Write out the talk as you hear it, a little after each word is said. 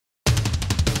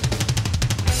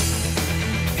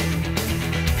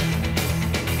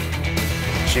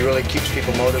She really keeps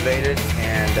people motivated,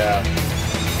 and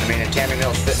I mean, at Tammy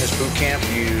Mills Fitness Bootcamp,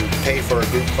 you pay for a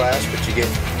group class, but you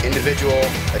get individual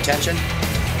attention.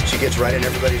 She gets right in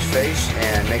everybody's face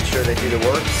and makes sure they do the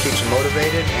work, keeps them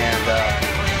motivated, and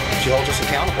she holds us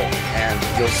accountable. And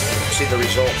you'll see the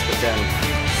results within,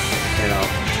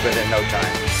 within no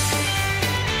time.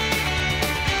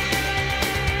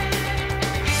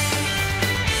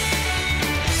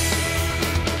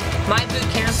 My boot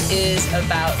camp is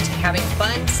about having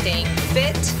fun, staying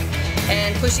fit,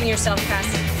 and pushing yourself past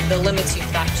the limits you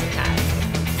thought you had.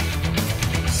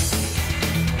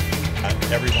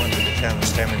 Everyone that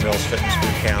attends Tammy Mills Fitness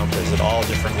Bootcamp is at all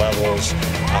different levels.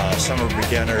 Some are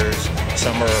beginners,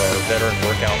 some are veteran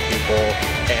workout people,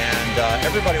 and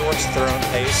everybody works at their own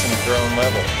pace and at their own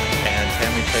level. And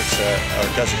Tammy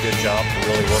does a good job to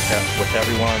really work out with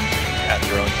everyone at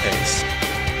their own pace.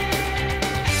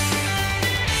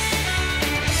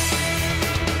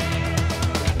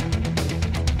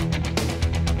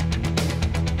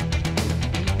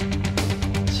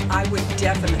 I would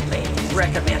definitely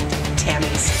recommend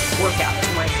Tammy's workout to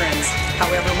my friends.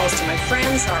 However, most of my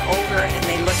friends are older and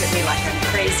they look at me like I'm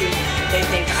crazy. They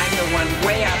think I'm the one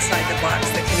way outside the box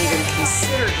that can even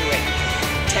consider doing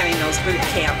Tammy Mills Boot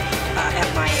Camp at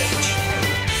my age.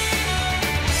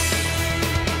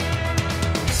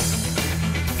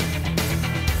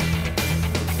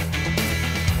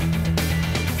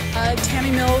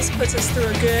 Tammy Mills puts us through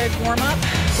a good warm-up,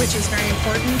 which is very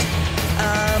important.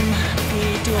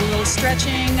 We do a little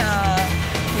stretching, a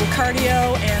little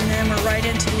cardio, and then we're right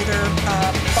into either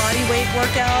body weight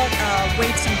workout,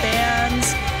 weights and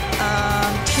bands,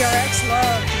 TRX,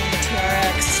 love doing the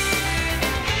TRX.